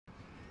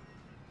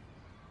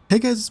Hey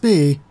guys, it's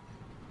me.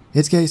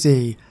 It's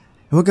KC.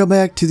 And welcome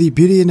back to the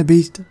Beauty and the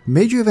Beast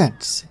major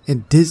events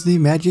in Disney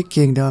Magic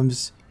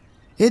Kingdoms.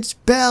 It's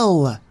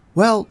Belle!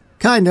 Well,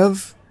 kind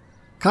of.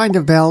 Kind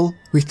of Belle.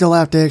 We still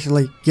have to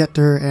actually get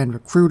her and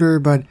recruit her,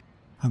 but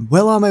I'm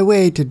well on my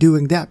way to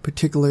doing that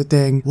particular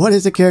thing. What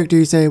is the character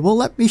you say? Well,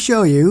 let me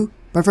show you.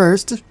 But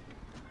first...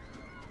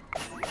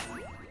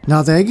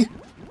 nothing.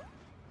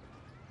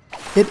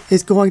 It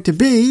is going to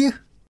be...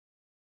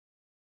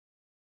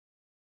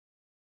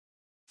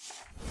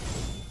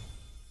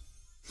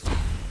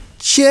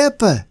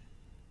 Chip!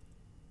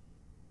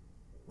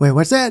 Wait,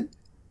 what's that?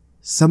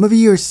 Some of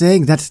you are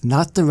saying that's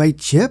not the right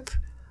chip?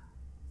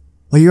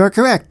 Well, you are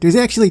correct. There's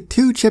actually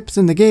two chips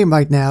in the game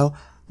right now.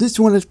 This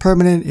one is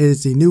permanent. It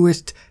is the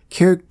newest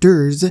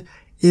characters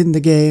in the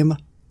game.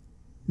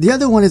 The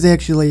other one is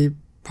actually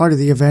part of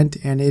the event,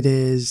 and it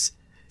is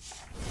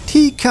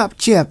Teacup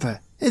Chip.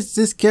 It's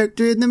this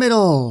character in the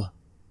middle.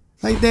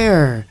 Right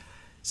there.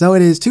 So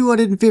it is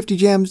 250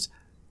 gems.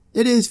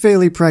 It is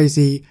fairly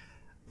pricey.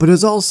 But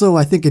there's also,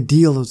 I think, a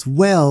deal as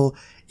well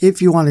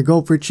if you want to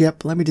go for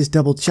chip. Let me just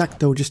double check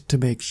though, just to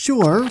make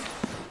sure.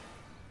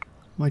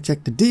 Might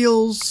check the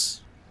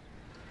deals.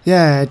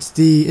 Yeah, it's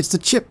the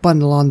chip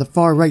bundle on the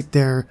far right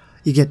there.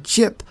 You get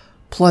chip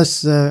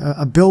plus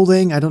a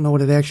building. I don't know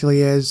what it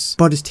actually is,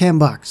 but it's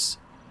 $10.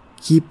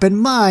 Keep in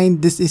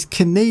mind, this is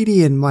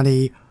Canadian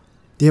money.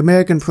 The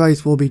American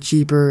price will be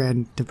cheaper,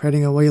 and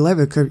depending on where you live,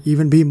 it could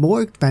even be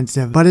more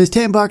expensive. But it's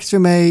 $10 for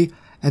me.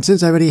 And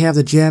since I already have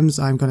the gems,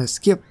 I'm going to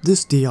skip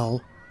this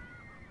deal.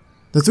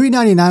 The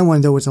 $3.99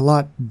 one, though, was a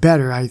lot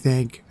better, I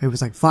think. It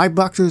was like $5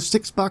 or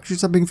 $6 or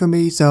something for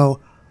me, so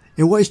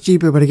it was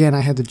cheaper, but again, I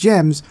had the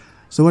gems,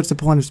 so what's the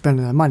point of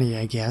spending the money,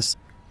 I guess?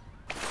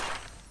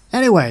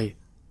 Anyway,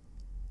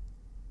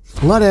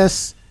 let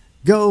us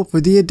go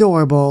for the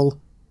adorable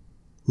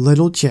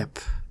little Chip.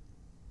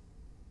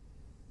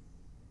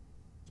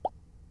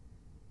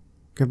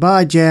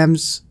 Goodbye,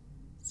 gems.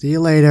 See you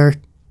later.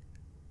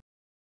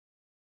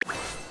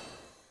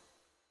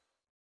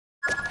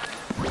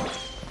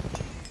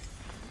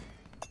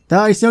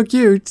 Oh, he's so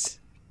cute.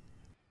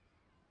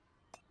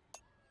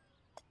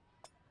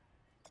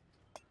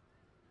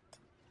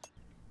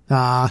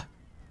 Ah.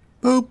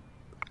 Boop.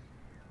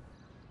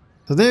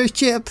 So there's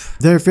Chip.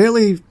 They're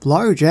fairly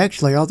large,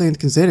 actually, all things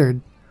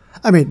considered.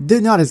 I mean, they're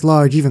not as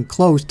large, even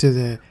close to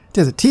the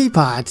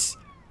teapots.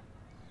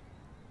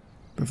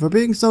 But for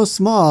being so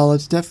small,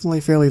 it's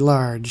definitely fairly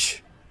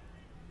large.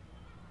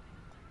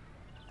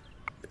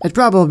 It's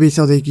probably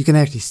so that you can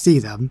actually see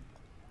them.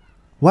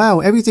 Wow,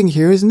 everything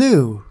here is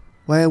new.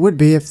 Well, it would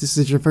be if this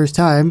is your first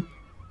time.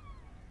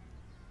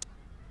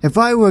 If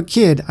I were a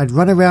kid, I'd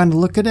run around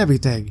and look at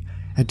everything,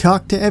 and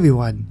talk to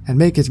everyone, and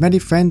make as many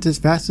friends as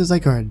fast as I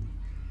could.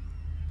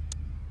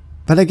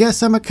 But I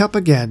guess I'm a cup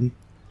again,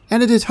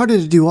 and it is harder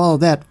to do all of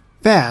that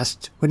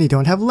fast when you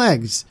don't have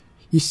legs.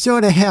 You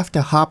sorta have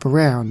to hop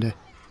around.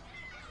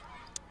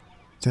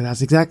 So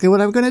that's exactly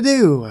what I'm gonna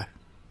do.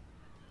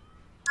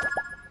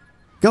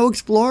 Go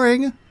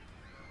exploring!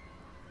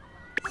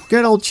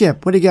 Good old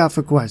Chip, what do you got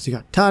for quests? You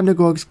got time to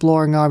go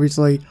exploring,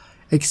 obviously.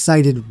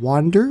 Excited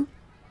Wander,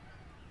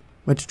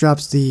 which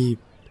drops the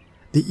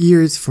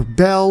ears for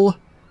Belle.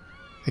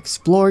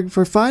 Exploring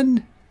for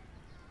fun?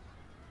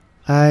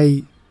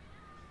 I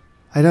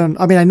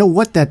mean, I know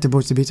what that's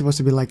supposed to be. It's supposed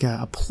to be like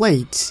a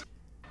plate.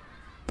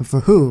 But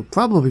for who?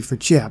 Probably for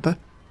Chip.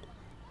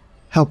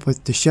 Help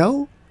with the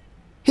show?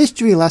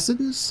 History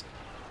lessons?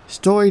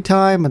 Story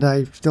time, and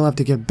I still have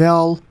to get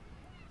Belle.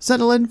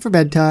 Settle in for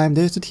bedtime.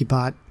 There's the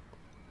teapot.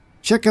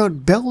 Check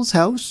out Belle's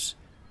house,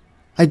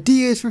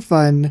 ideas for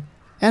fun,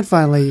 and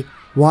finally,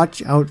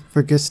 watch out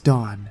for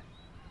Gaston.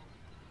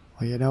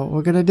 Well, you know what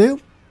we're gonna do?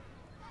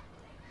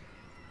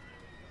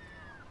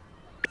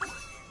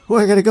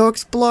 We're gonna go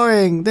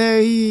exploring!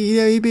 There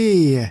he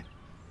be!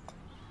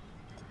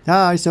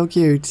 Ah, so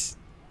cute.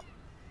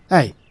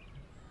 Hey.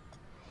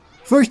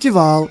 First of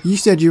all, you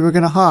said you were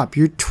gonna hop.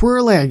 You're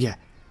twirling.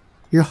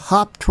 You're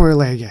hop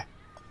twirling.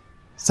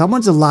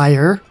 Someone's a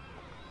liar.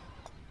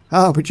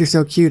 Oh, but you're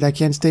so cute, I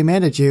can't stay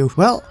mad at you.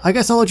 Well, I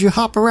guess I'll let you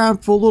hop around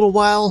for a little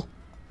while.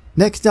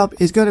 Next up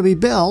is going to be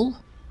Belle.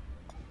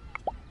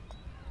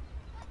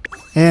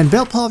 And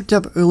Belle popped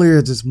up earlier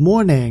this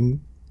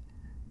morning.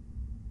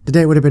 The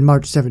date would have been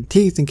March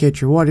 17th, in case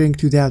you're wondering,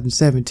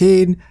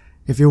 2017.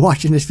 If you're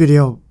watching this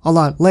video a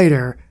lot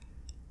later.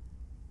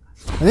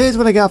 And here's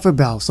what I got for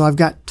Belle. So I've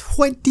got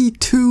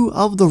 22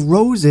 of the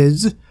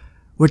roses,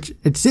 which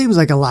it seems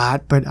like a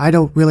lot, but I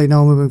don't really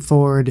know moving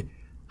forward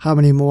how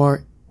many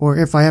more, or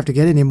if I have to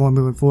get any more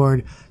moving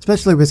forward,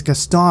 especially with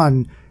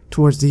Gaston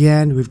towards the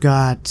end. We've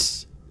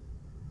got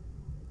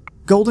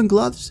golden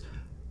gloves.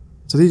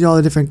 So these are all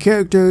the different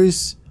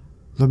characters.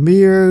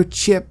 Lemire,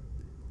 Chip,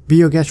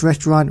 Biogas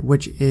Restaurant,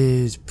 which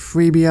is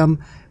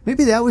premium.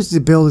 Maybe that was the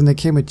building that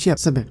came with Chip.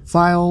 Submit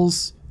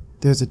files.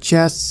 There's a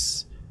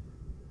chest.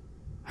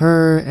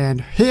 Her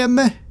and him.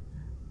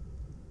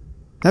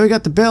 Now we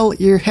got the Belle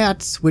ear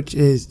hats, which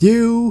is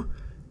you.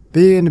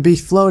 Beauty and the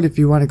Beast float if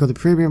you want to go the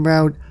premium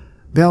route.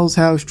 Belle's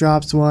house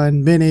drops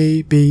one.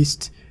 Minnie,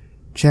 Beast.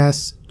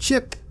 chess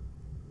chip.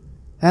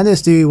 And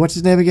this dude, what's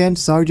his name again?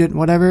 Sergeant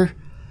whatever.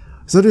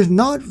 So there's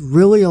not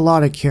really a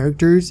lot of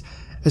characters,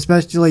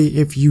 especially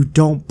if you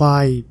don't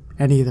buy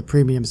any of the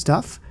premium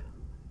stuff.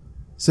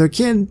 So it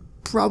can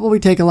probably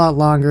take a lot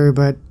longer,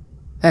 but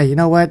hey, you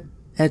know what?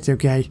 It's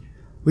okay.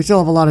 We still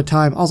have a lot of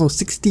time. Also,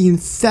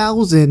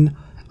 16,000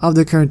 of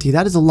the currency.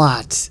 That is a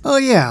lot. Oh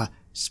yeah,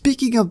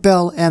 speaking of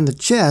Belle and the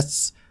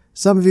chests,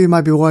 some of you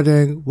might be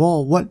wondering,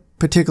 well, what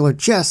particular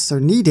chests are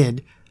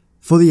needed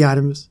for the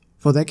items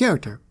for that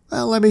character?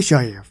 Well, let me show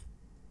you.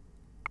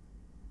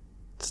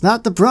 It's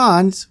not the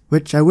bronze,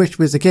 which I wish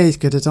was the case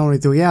because it's only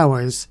 3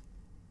 hours.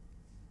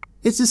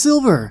 It's the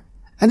silver.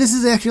 And this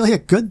is actually a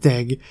good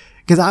thing,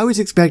 because I was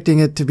expecting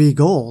it to be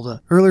gold.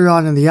 Earlier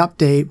on in the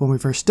update, when we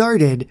first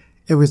started,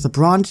 it was the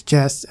bronze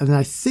chest, and then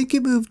I think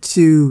it moved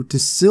to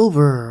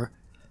silver.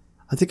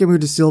 I think it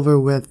moved to silver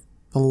with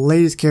the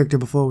latest character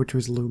before, which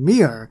was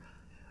Lumiere.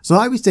 So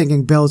I was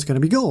thinking Belle's going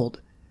to be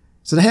gold.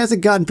 So it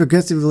hasn't gotten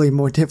progressively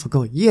more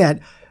difficult yet,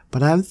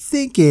 but I'm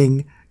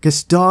thinking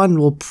Gaston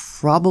will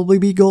probably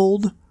be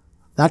gold.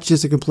 That's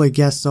just a complete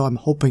guess, so I'm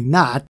hoping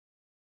not.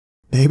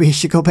 Maybe he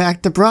should go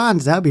back to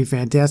bronze. That would be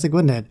fantastic,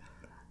 wouldn't it?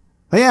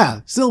 But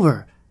yeah,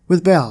 silver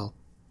with Belle.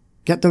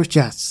 Get those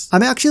chests.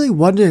 I'm actually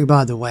wondering,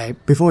 by the way,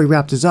 before we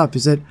wrap this up,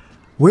 is that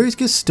where's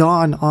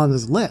Gaston on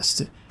this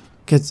list?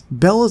 Because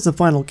Belle is the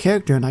final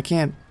character and I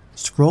can't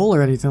scroll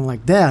or anything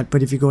like that,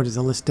 but if you go to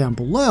the list down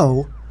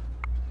below,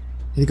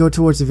 and you go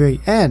towards the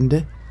very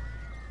end,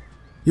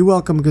 you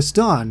welcome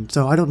Gaston.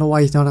 So I don't know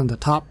why he's not on the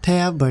top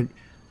tab, but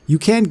you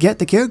can get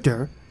the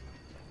character,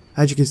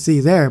 as you can see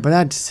there, but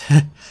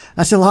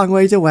that's a long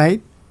ways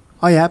away.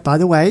 Oh yeah, by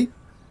the way,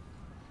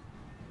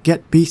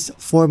 get Beast's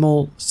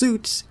formal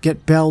suits,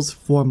 get Belle's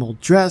formal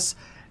dress.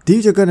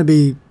 These are going to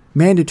be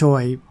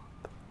mandatory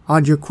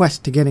on your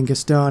quest to getting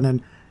Gaston, and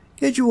in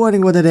case you're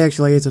wondering what it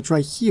actually is, it's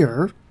right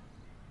here.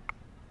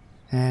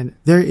 And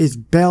there is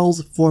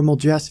Belle's formal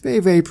dress, very,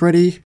 very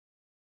pretty.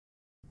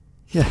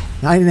 Yeah,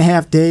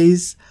 9.5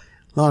 days,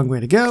 long way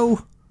to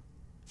go.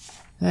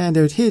 And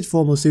there's his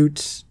formal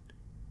suits.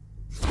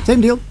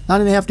 Same deal,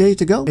 9.5 days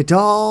to go. It's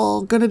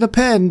all gonna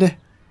depend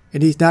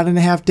in these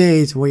 9.5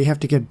 days where you have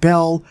to get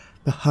Belle,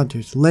 the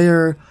Hunter's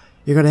Lair.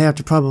 You're gonna have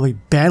to probably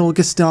battle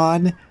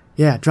Gaston.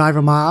 Yeah, drive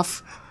him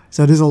off.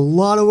 So there's a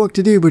lot of work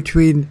to do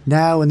between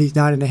now and these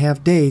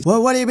 9.5 days.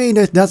 Well, what do you mean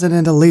there's nothing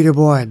in the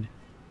leaderboard?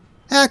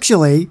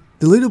 Actually,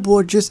 the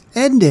leaderboard just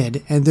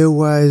ended and there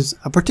was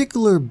a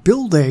particular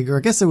building, or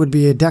I guess it would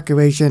be a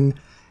decoration,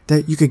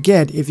 that you could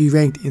get if you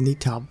ranked in the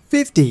top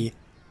 50.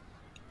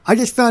 I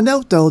just found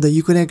out though that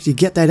you could actually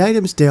get that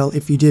item still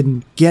if you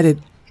didn't get it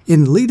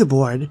in the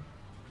leaderboard.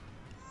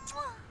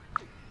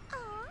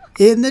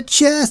 In the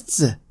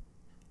chests!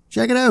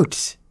 Check it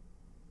out!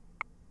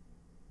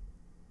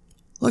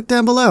 Look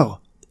down below.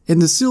 In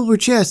the silver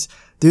chest,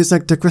 there's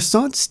like the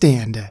croissant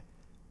stand.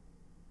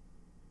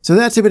 So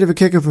that's a bit of a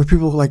kicker for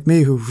people like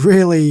me who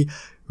really,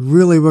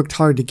 really worked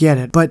hard to get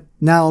it. But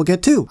now I'll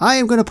get 2. I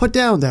am going to put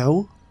down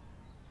though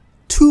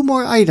 2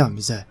 more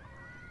items.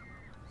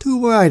 2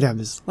 more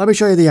items. Let me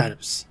show you the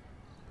items.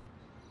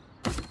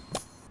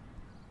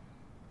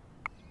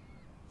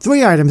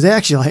 3 items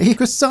actually.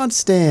 Croissant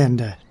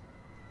stand. It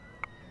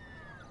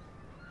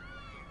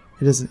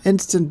is an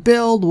instant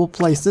build. We'll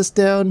place this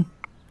down.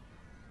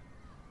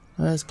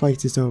 Let's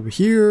place this over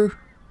here.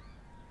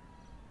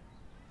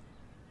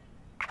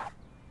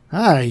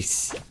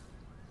 Nice.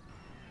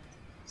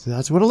 So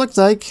that's what it looks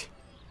like.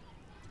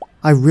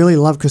 I really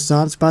love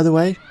croissants, by the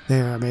way.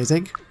 They are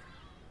amazing.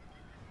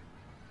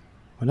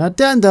 We're not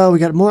done though. We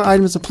got more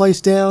items to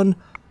place down.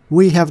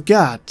 We have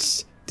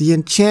got the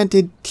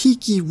Enchanted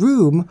Tiki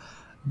Room.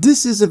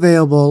 This is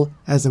available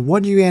as a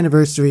 1-year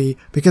anniversary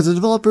because the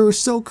developer was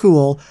so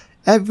cool.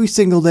 Every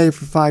single day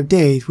for 5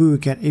 days, we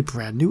would get a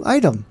brand new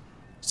item.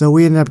 So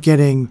we ended up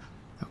getting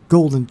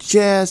golden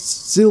chests,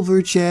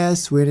 silver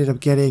chests. We ended up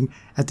getting,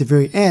 at the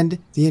very end,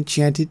 the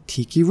Enchanted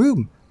Tiki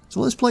Room.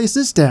 So let's place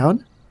this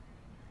down.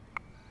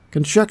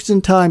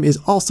 Construction time is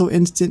also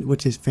instant,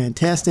 which is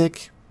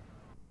fantastic.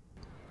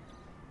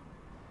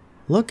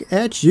 Look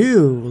at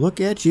you. Look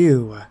at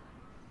you.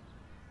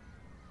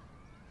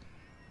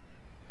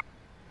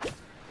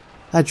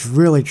 That's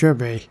really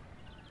trippy.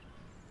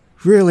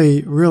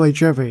 Really, really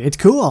trippy. It's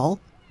cool.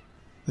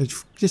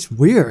 It's just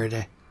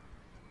weird.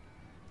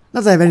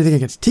 Not that I have anything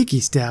against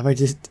tiki stuff,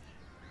 it's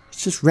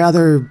just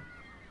rather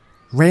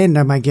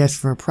random, I guess,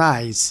 for a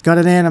prize. Got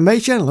an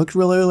animation, looks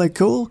really, really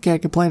cool,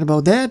 can't complain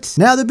about that.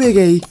 Now the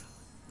biggie,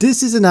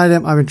 this is an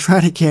item I've been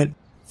trying to get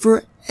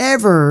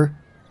forever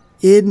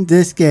in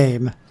this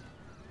game.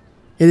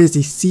 It is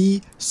the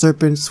Sea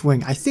Serpent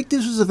Swing. I think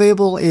this was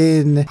available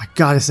in, I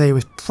gotta say, it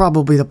was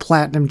probably the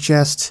Platinum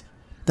chest.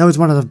 That was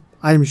one of the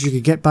items you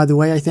could get, by the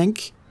way, I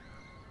think.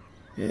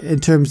 In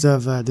terms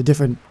of the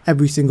different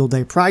every single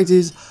day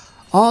prizes.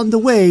 On the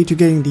way to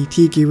getting the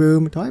Tiki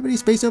Room. Do I have any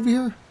space over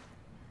here?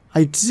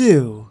 I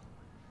do.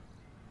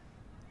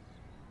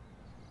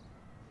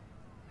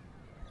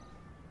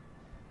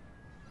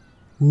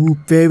 Ooh,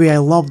 baby, I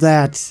love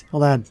that.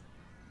 Hold on.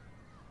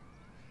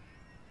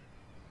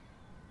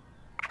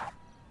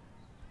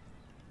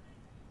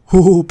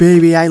 Oh,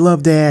 baby, I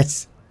love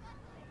that.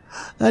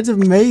 That's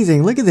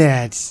amazing. Look at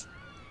that.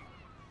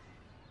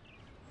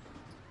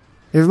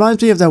 It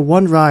reminds me of that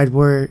one ride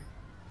where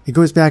it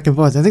goes back and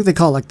forth. I think they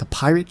call it like the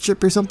pirate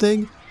ship or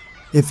something.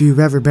 If you've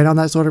ever been on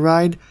that sort of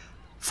ride.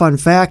 Fun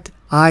fact,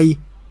 I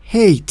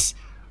hate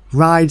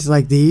rides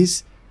like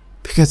these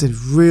because it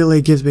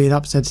really gives me an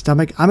upset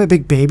stomach. I'm a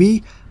big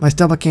baby. My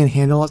stomach can't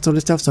handle that sort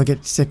of stuff, so I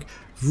get sick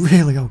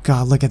really. Oh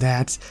god, look at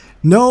that.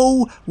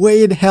 No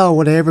way in hell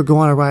would I ever go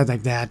on a ride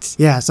like that.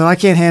 Yeah, so I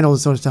can't handle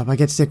this sort of stuff. I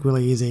get sick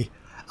really easy.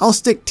 I'll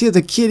stick to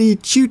the kitty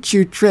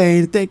choo-choo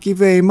train. Thank you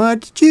very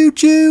much.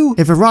 Choo-choo.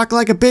 If it rocked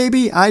like a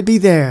baby, I'd be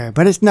there.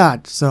 But it's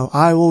not. So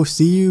I will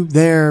see you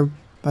there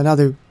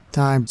another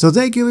time. So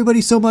thank you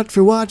everybody so much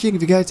for watching.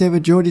 If you guys have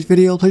enjoyed this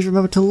video, please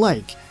remember to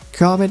like,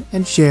 comment,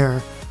 and share.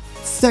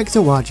 Thanks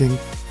for watching.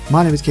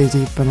 My name is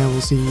Casey, and I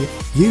will see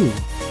you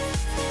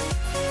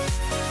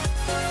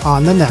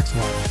on the next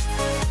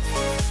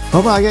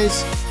one. Bye-bye,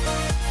 guys.